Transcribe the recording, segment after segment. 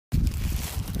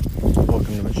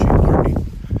talking to machine learning.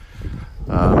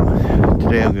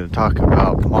 Today I'm going to talk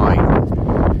about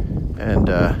mind. And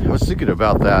I was thinking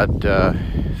about that,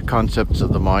 concepts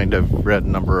of the mind. I've read a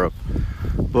number of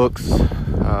books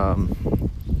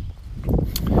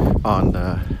on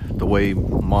the way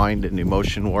mind and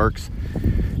emotion works.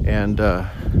 And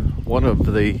one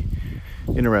of the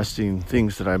interesting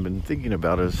things that I've been thinking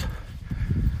about is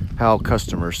how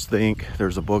customers think.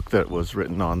 There's a book that was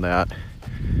written on that.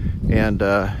 And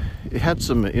it had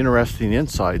some interesting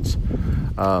insights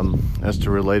as to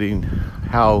relating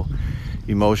how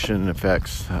emotion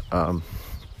affects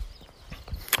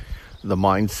the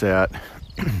mindset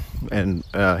and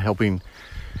helping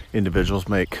individuals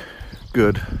make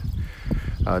good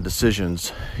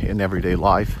decisions in everyday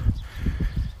life.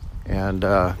 And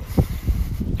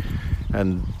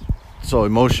so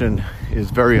emotion is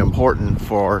very important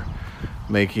for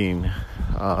making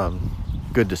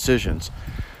good decisions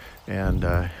and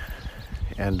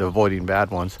avoiding bad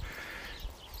ones.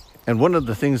 And one of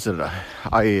the things that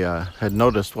I had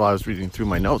noticed while I was reading through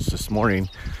my notes this morning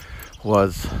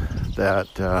was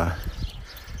that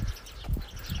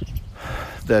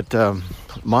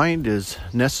mind is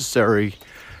necessary.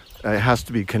 It has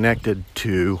to be connected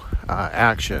to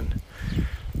action.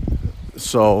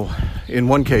 So in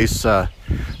one case,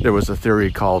 there was a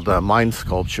theory called mind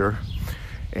sculpture.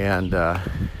 And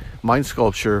mind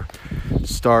sculpture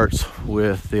starts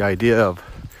with the idea of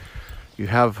you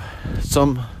have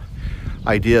some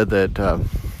idea that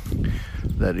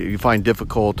you find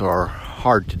difficult or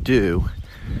hard to do,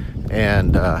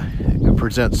 and it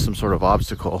presents some sort of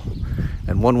obstacle.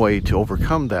 And one way to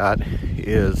overcome that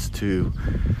is to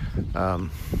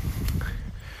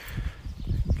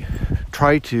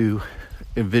try to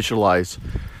visualize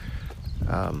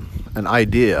an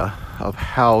idea of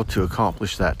how to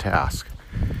accomplish that task,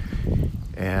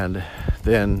 and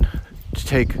then to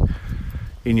take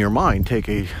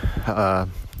a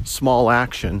small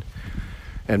action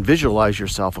and visualize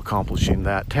yourself accomplishing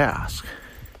that task.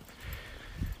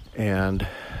 And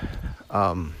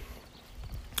that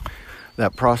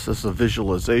process of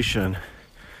visualization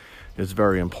is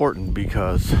very important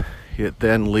because it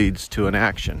then leads to an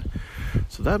action.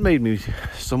 So that made me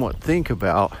somewhat think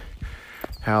about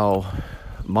how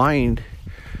mind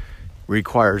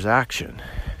requires action.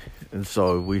 And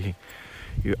so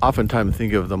you oftentimes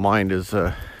think of the mind as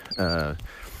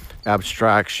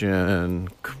abstraction,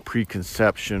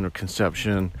 preconception or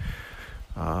conception,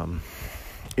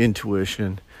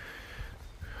 intuition,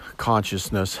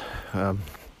 consciousness,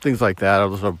 things like that.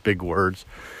 Those are big words.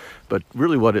 But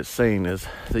really what it's saying is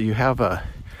that you have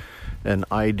an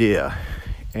idea,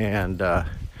 and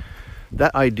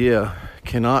that idea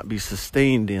cannot be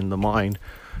sustained in the mind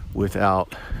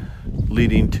without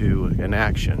leading to an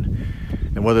action.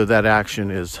 And whether that action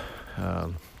is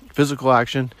physical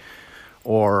action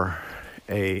or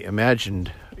a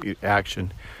imagined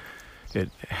action, it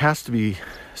has to be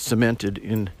cemented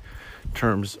in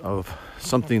terms of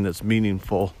something that's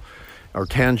meaningful or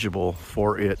tangible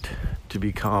for it to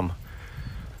become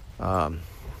a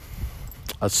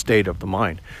state of the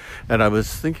mind. And I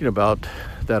was thinking about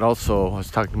that also. I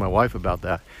was talking to my wife about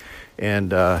that.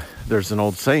 And there's an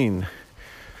old saying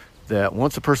that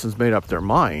once a person's made up their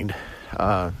mind,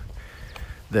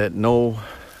 that no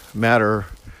matter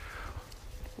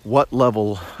what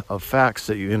level of facts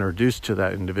that you introduce to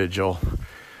that individual,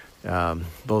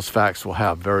 those facts will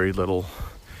have very little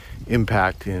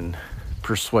impact in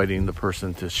persuading the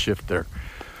person to shift their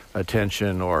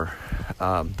attention or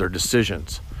their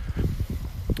decisions.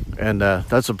 And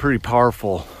that's a pretty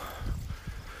powerful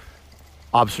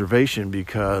observation,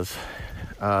 because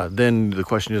then the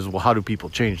question is, well, how do people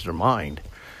change their mind?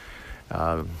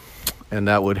 And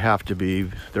that would have to be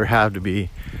an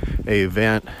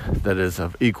event that is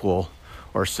of equal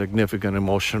or significant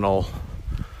emotional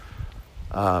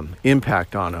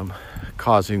impact on them,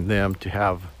 causing them to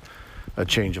have a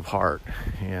change of heart.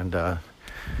 And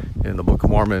in the Book of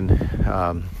Mormon,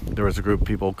 there was a group of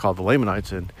people called the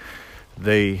Lamanites, and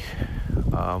they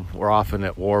were often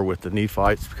at war with the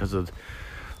Nephites because of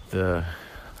the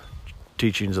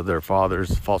teachings of their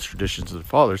fathers, false traditions of their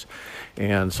fathers.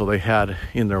 And so they had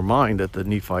in their mind that the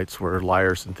Nephites were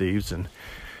liars and thieves, and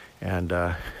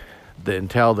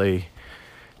until they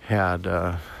had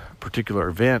a particular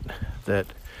event that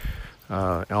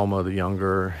Alma the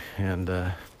Younger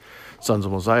and Sons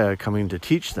of Mosiah coming to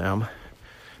teach them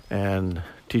and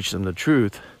teach them the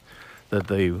truth, that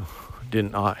they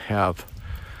did not have,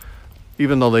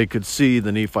 even though they could see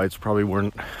the Nephites probably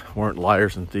weren't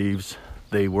liars and thieves,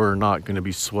 they were not going to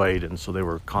be swayed, and so they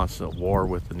were constant war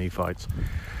with the Nephites.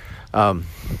 And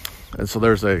so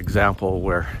there's an example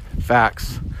where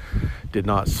facts did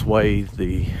not sway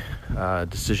the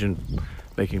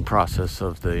decision-making process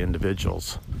of the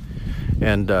individuals.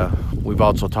 And we've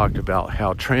also talked about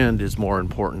how trend is more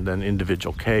important than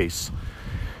individual case.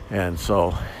 And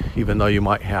so even though you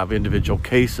might have individual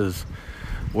cases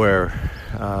where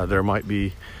there might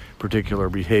be particular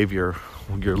behavior,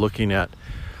 you're looking at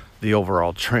the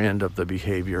overall trend of the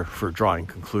behavior for drawing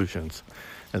conclusions.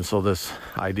 And so this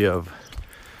idea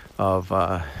of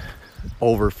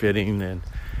overfitting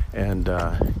and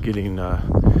getting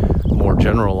more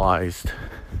generalized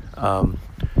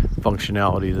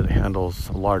functionality that handles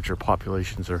larger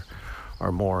populations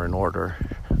are more in order.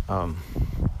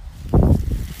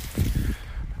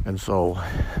 And so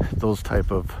those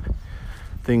type of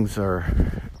things are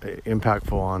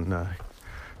impactful on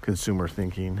consumer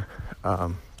thinking.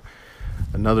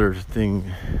 Another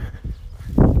thing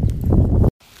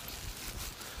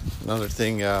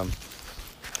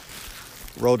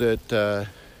wrote at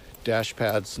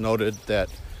Dashpads noted that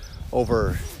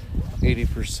over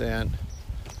 80%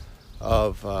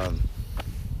 of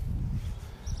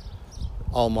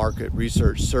all market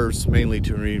research serves mainly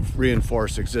to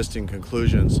reinforce existing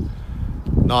conclusions,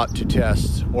 not to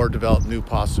test or develop new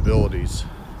possibilities.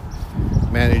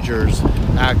 Managers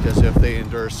act as if they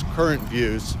endorse current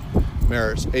views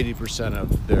merits 80%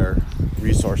 of their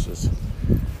resources.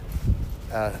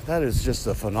 That is just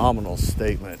a phenomenal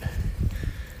statement.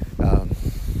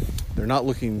 They're not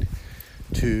looking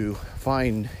to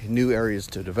find new areas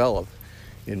to develop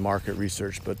in market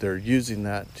research, but they're using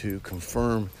that to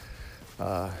confirm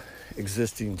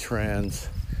existing trends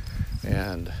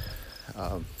and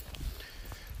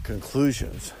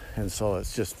conclusions. And so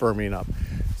it's just firming up,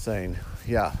 saying,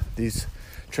 yeah, these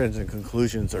trends and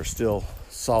conclusions are still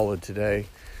solid today,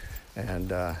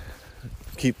 and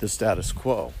keep the status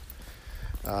quo.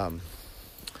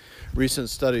 Recent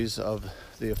studies of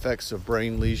the effects of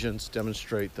brain lesions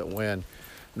demonstrate that when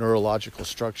neurological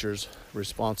structures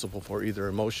responsible for either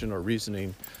emotion or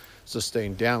reasoning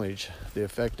sustain damage, the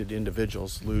affected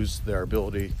individuals lose their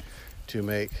ability to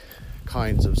make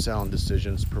kinds of sound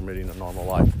decisions permitting a normal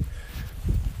life.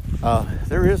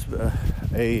 There is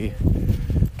a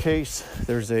case,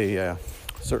 there's a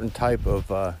certain type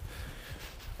of a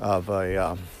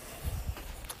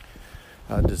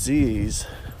disease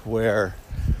where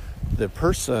the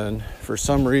person, for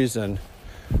some reason,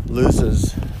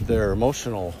 loses their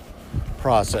emotional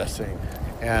processing,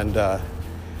 and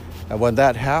when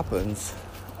that happens,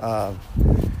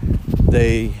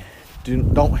 they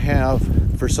don't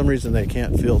have, for some reason, they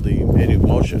can't feel any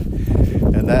emotion,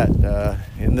 and that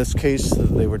in this case,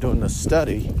 they were doing a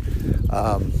study.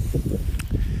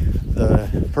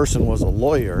 The person was a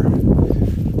lawyer,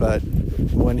 but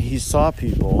when he saw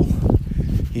people,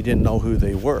 he didn't know who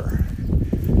they were.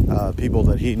 People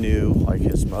that he knew, like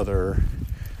his mother,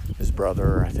 his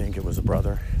brother, I think it was a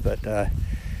brother, but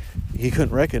he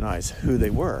couldn't recognize who they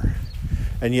were.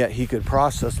 And yet he could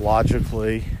process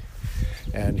logically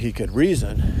and he could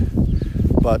reason,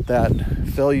 but that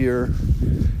failure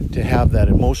to have that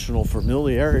emotional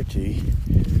familiarity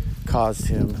caused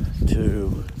him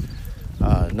to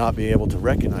not be able to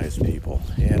recognize people.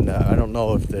 And I don't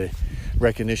know if the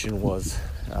recognition was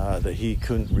that he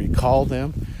couldn't recall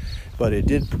them, but it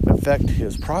did affect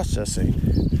his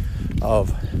processing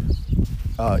of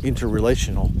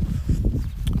interrelational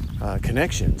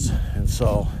connections. And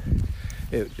so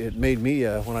it made me,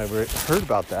 when I heard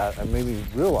about that, it made me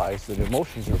realize that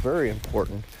emotions are very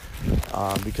important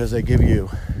because they give you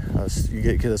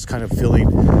get this kind of feeling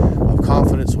of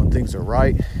confidence when things are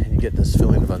right, and you get this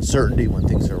feeling of uncertainty when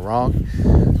things are wrong.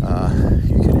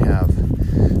 You can have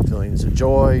feelings of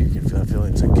joy, you can have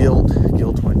feelings of guilt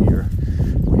when you're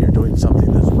doing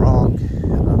something that's wrong.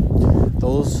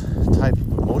 Those type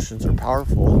of emotions are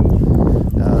powerful.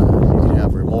 You can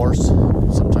have remorse.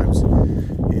 Sometimes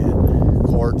in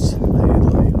courts, they're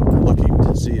looking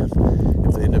to see if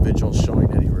the individual is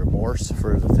showing any remorse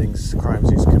for the crimes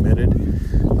he's committed,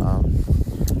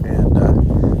 and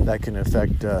that can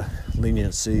affect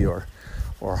leniency or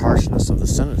harshness of the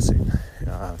sentencing.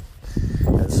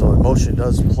 And so emotion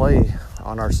does play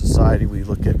on our society. We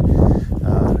look at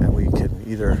and we can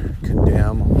either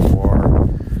condemn or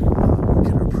we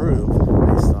can approve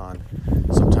based on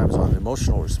sometimes on the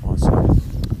emotional response.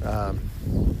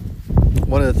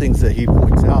 One of the things that he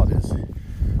points out is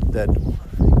that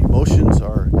emotions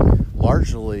are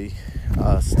largely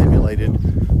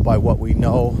stimulated by what we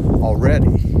know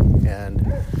already, and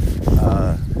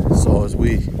so as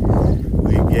we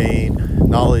gain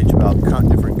knowledge about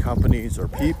different companies or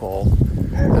people,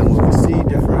 and when we see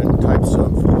different types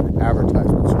of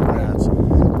advertisements or brands,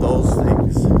 those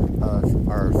things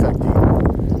are affecting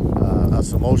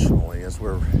us emotionally, as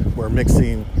we're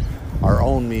mixing our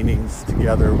own meanings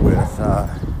together with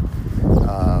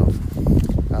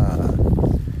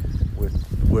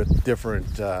different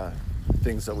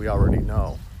things that we already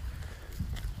know.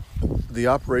 The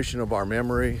operation of our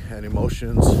memory and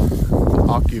emotions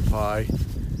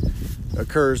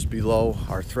occurs below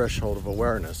our threshold of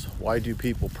awareness. Why do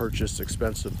people purchase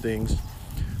expensive things?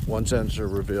 One's answer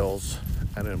reveals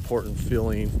an important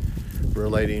feeling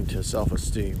relating to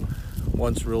self-esteem.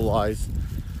 Once realized,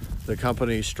 the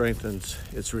company strengthens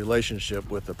its relationship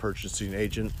with the purchasing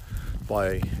agent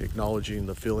by acknowledging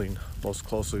the feeling most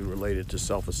closely related to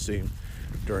self-esteem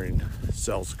during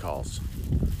sales calls.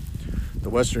 The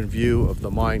Western view of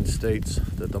the mind states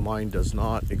that the mind does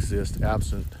not exist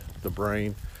absent the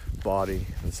brain, body,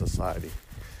 and society.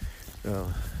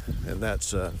 And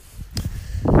that's kind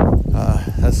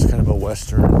of a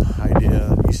Western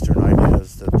idea. Eastern idea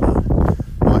is that the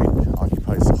mind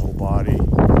occupies the whole body,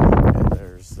 and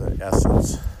there's the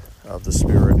essence of the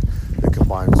spirit that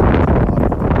combines with the body.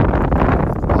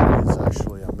 The body is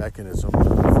actually a mechanism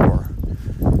for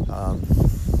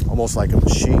almost like a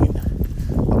machine,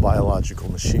 a biological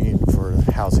machine for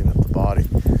housing of the body.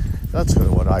 That's kind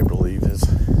of what I believe, is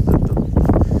that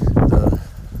the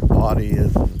body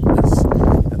and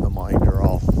the mind are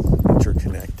all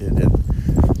interconnected, and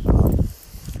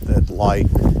that light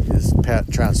is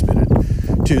transmitted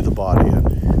to the body, and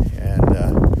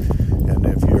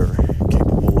if you're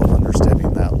capable of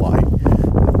understanding that light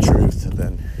and truth,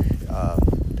 then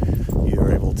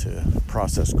you're able to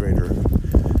process greater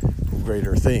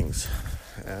things,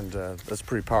 and that's a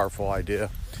pretty powerful idea.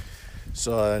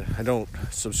 So I don't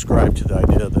subscribe to the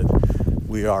idea that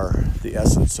we are the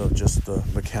essence of just the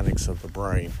mechanics of the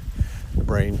brain. The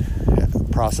brain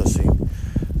processing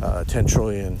 10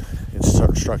 trillion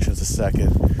instructions a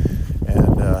second,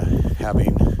 and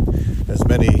having as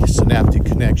many synaptic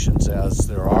connections as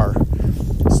there are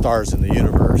stars in the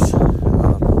universe is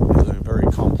a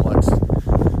very complex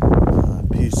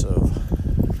piece of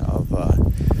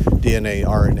DNA,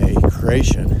 RNA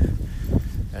creation.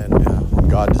 And when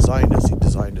God designed us, He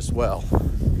designed us well.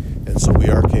 And so we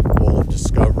are capable of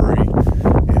discovery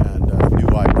and new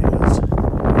ideas. And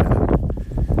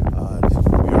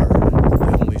we are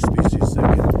the only species that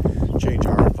can change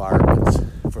our environments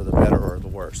for the better or the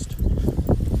worst.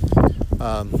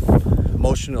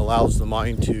 Emotion allows the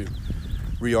mind to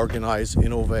reorganize,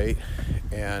 innovate,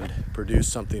 and produce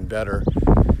something better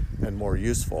and more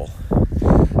useful.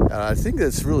 And I think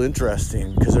that's really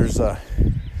interesting, because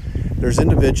there's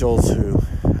individuals who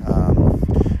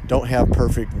don't have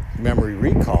perfect memory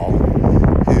recall,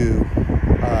 who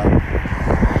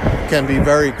can be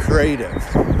very creative,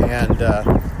 and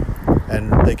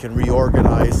they can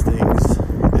reorganize things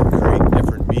and create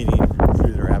different meaning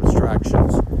through their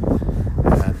abstractions.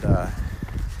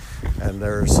 And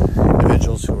there's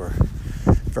individuals who are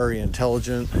very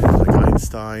intelligent, like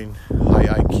Einstein, high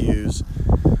IQs,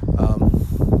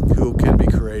 who can be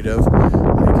creative. They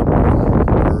can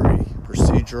be very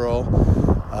procedural,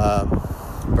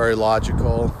 very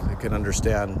logical. They can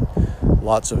understand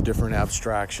lots of different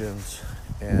abstractions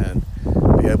and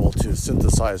be able to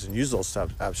synthesize and use those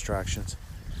abstractions.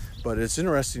 But it's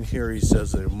interesting here, he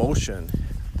says that emotion,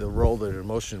 the role that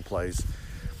emotion plays.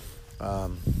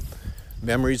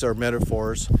 Memories are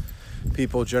metaphors.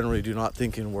 People generally do not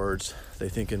think in words, they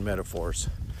think in metaphors.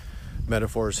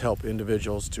 Metaphors help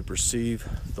individuals to perceive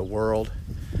the world,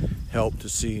 help to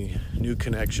see new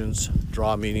connections,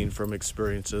 draw meaning from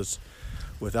experiences.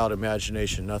 Without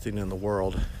imagination, nothing in the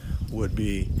world would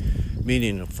be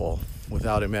meaningful.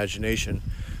 Without imagination,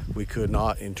 we could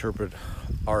not interpret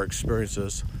our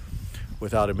experiences.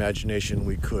 Without imagination,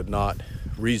 we could not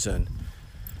reason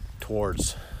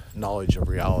towards knowledge of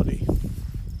reality.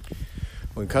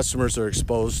 When customers are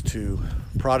exposed to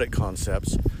product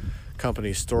concepts,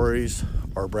 company stories,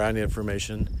 or brand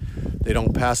information, they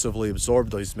don't passively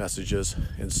absorb these messages.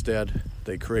 Instead,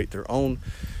 they create their own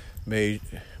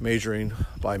measuring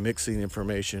by mixing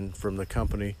information from the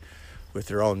company with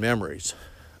their own memories,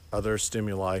 other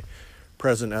stimuli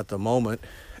present at the moment,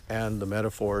 and the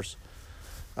metaphors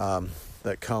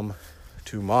that come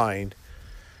to mind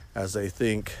as they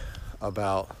think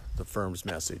about the firm's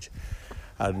message.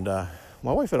 And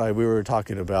my wife and I, we were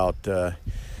talking about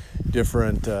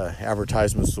different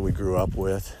advertisements that we grew up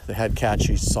with. They had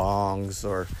catchy songs,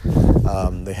 or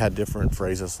they had different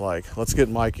phrases like, let's get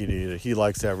Mikey to eat it, he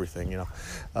likes everything,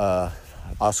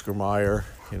 Oscar Mayer,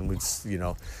 and we'd,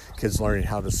 kids learning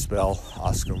how to spell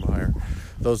Oscar Mayer.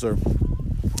 Those are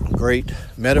great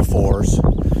metaphors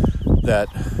that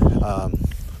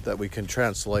we can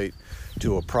translate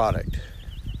to a product.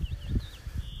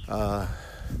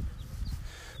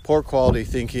 poor quality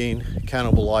thinking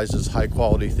cannibalizes high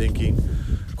quality thinking.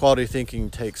 Quality thinking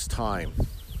takes time,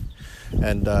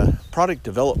 and product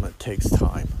development takes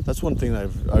time. That's one thing I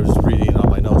was reading on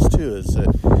my notes too, is that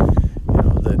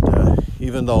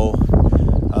even though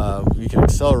you can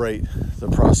accelerate the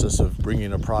process of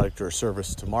bringing a product or a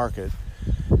service to market,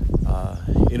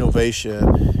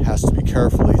 innovation has to be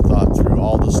carefully thought through.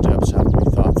 All the steps have to be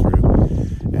thought through,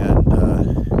 and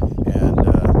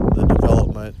the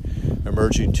development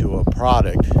emerging to a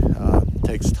product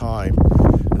takes time.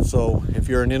 And so if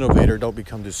you're an innovator, don't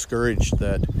become discouraged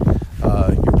that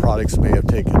your products may have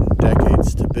taken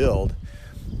decades to build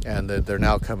and that they're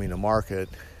now coming to market.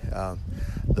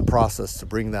 The process to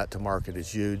bring that to market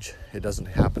is huge. It doesn't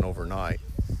happen overnight.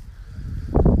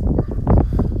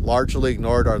 Largely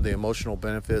ignored are the emotional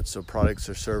benefits of products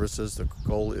or services. The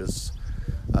goal is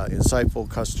insightful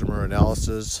customer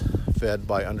analysis fed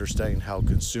by understanding how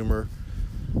consumer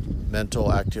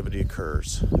mental activity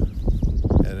occurs.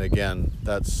 And again,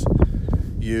 that's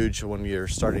huge when you're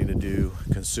starting to do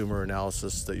consumer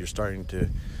analysis, that you're starting to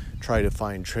try to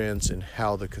find trends in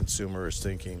how the consumer is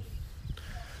thinking,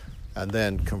 and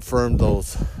then confirm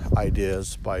those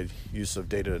ideas by use of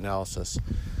data analysis.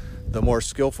 The more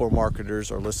skillful marketers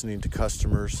are listening to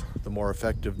customers, the more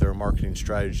effective their marketing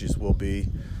strategies will be,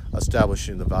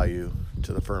 establishing the value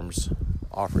to the firm's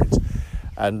offerings.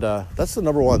 And that's the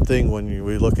number one thing when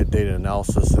we look at data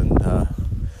analysis and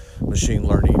machine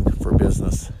learning for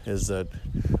business, is that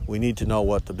we need to know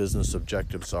what the business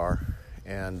objectives are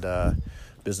and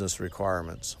business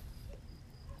requirements.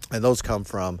 And those come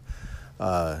from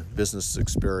business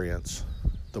experience.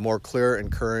 The more clear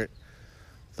and current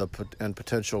and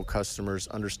potential customers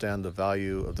understand the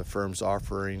value of the firm's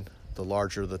offering, the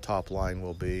larger the top line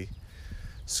will be.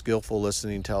 Skillful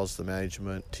listening tells the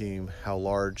management team how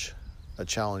large a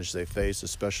challenge they face,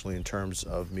 especially in terms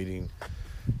of meeting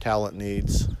talent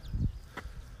needs.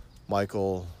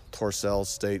 Michael Torsell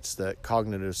states that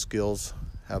cognitive skills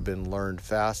have been learned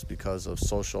fast because of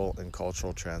social and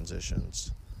cultural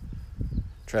transmissions.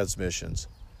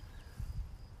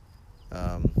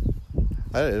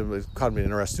 It caught me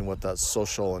interesting what that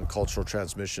social and cultural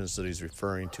transmissions that he's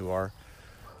referring to are.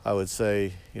 I would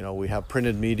say, we have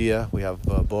printed media, we have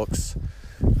books,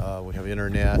 we have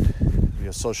internet, we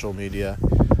have social media.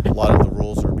 A lot of the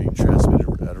rules are being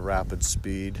transmitted at a rapid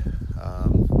speed.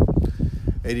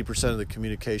 80% of the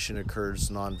communication occurs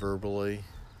non-verbally.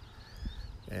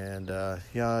 And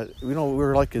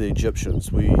we're like the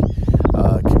Egyptians. We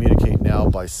communicate now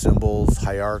by symbols,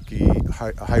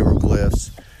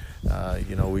 hieroglyphs.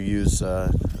 We use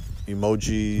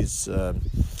emojis.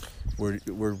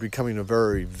 We're becoming a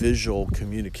very visual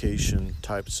communication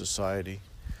type society.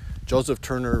 Joseph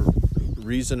Turner,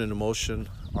 reason and emotion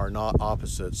are not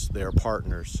opposites, they are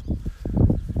partners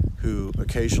who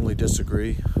occasionally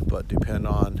disagree but depend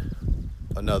on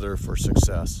another for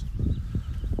success.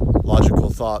 Logical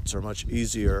thoughts are much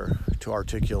easier to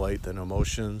articulate than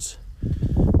emotions.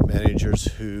 Managers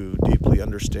who deeply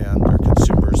understand their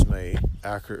consumers may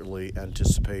accurately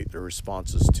anticipate their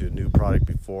responses to a new product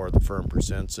before the firm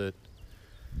presents it.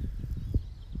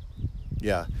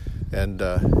 Yeah, and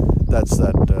that's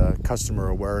that customer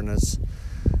awareness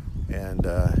and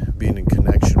being in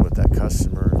connection with that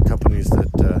customer. Companies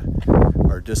that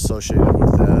are dissociated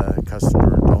with the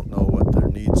customer don't know what their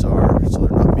needs are, so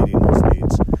they're not meeting those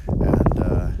needs,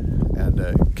 and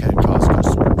can cause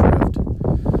customer drift.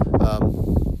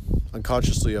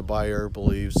 Unconsciously, a buyer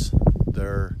believes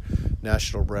their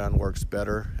national brand works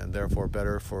better and therefore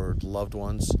better for loved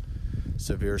ones,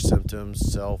 severe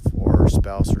symptoms, self or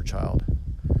spouse or child.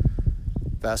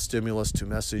 Fast stimulus to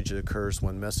message occurs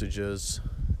when messages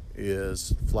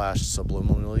is flashed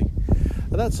subliminally.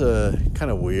 And that's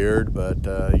kind of weird, but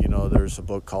there's a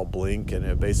book called Blink, and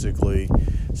it basically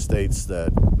states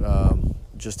that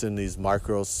just in these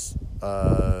micro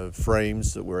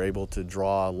frames that we're able to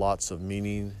draw lots of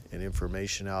meaning and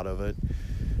information out of it.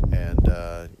 And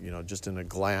just in a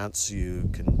glance, you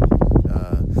can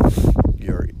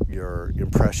your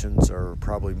impressions are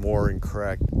probably more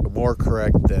correct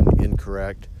than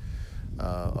incorrect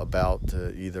about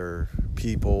either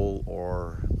people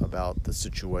or about the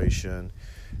situation.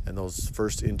 And those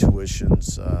first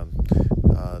intuitions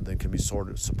then can be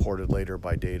supported later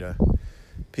by data.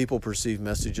 People perceive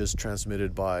messages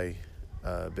transmitted by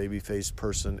a baby-faced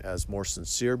person as more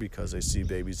sincere because they see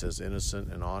babies as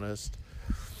innocent and honest.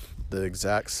 The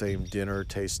exact same dinner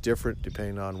tastes different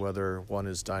depending on whether one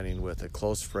is dining with a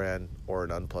close friend or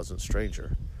an unpleasant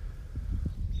stranger.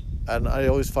 And I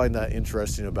always find that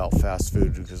interesting about fast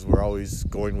food, because we're always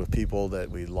going with people that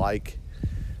we like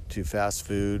to fast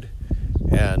food,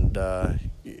 and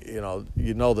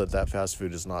you know that fast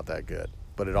food is not that good,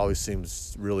 but it always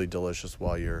seems really delicious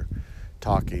while you're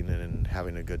talking and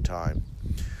having a good time.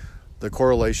 The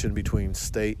correlation between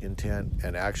state intent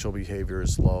and actual behavior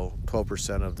is low.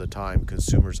 12% of the time,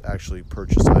 consumers actually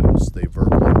purchase items they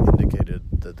verbally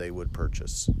indicated that they would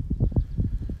purchase.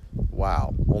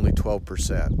 Wow, only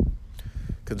 12%.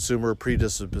 Consumer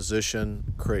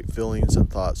predisposition create feelings and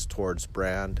thoughts towards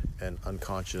brand and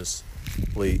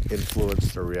unconsciously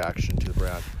influence their reaction to the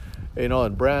brand.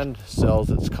 And brand sells,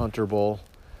 it's comfortable,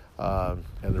 and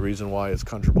the reason why it's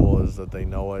comfortable is that they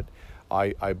know it.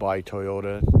 I buy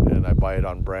Toyota and I buy it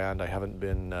on brand. I haven't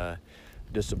been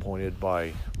disappointed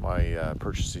by my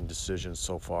purchasing decisions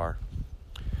so far.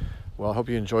 Well, I hope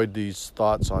you enjoyed these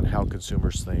thoughts on how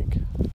consumers think.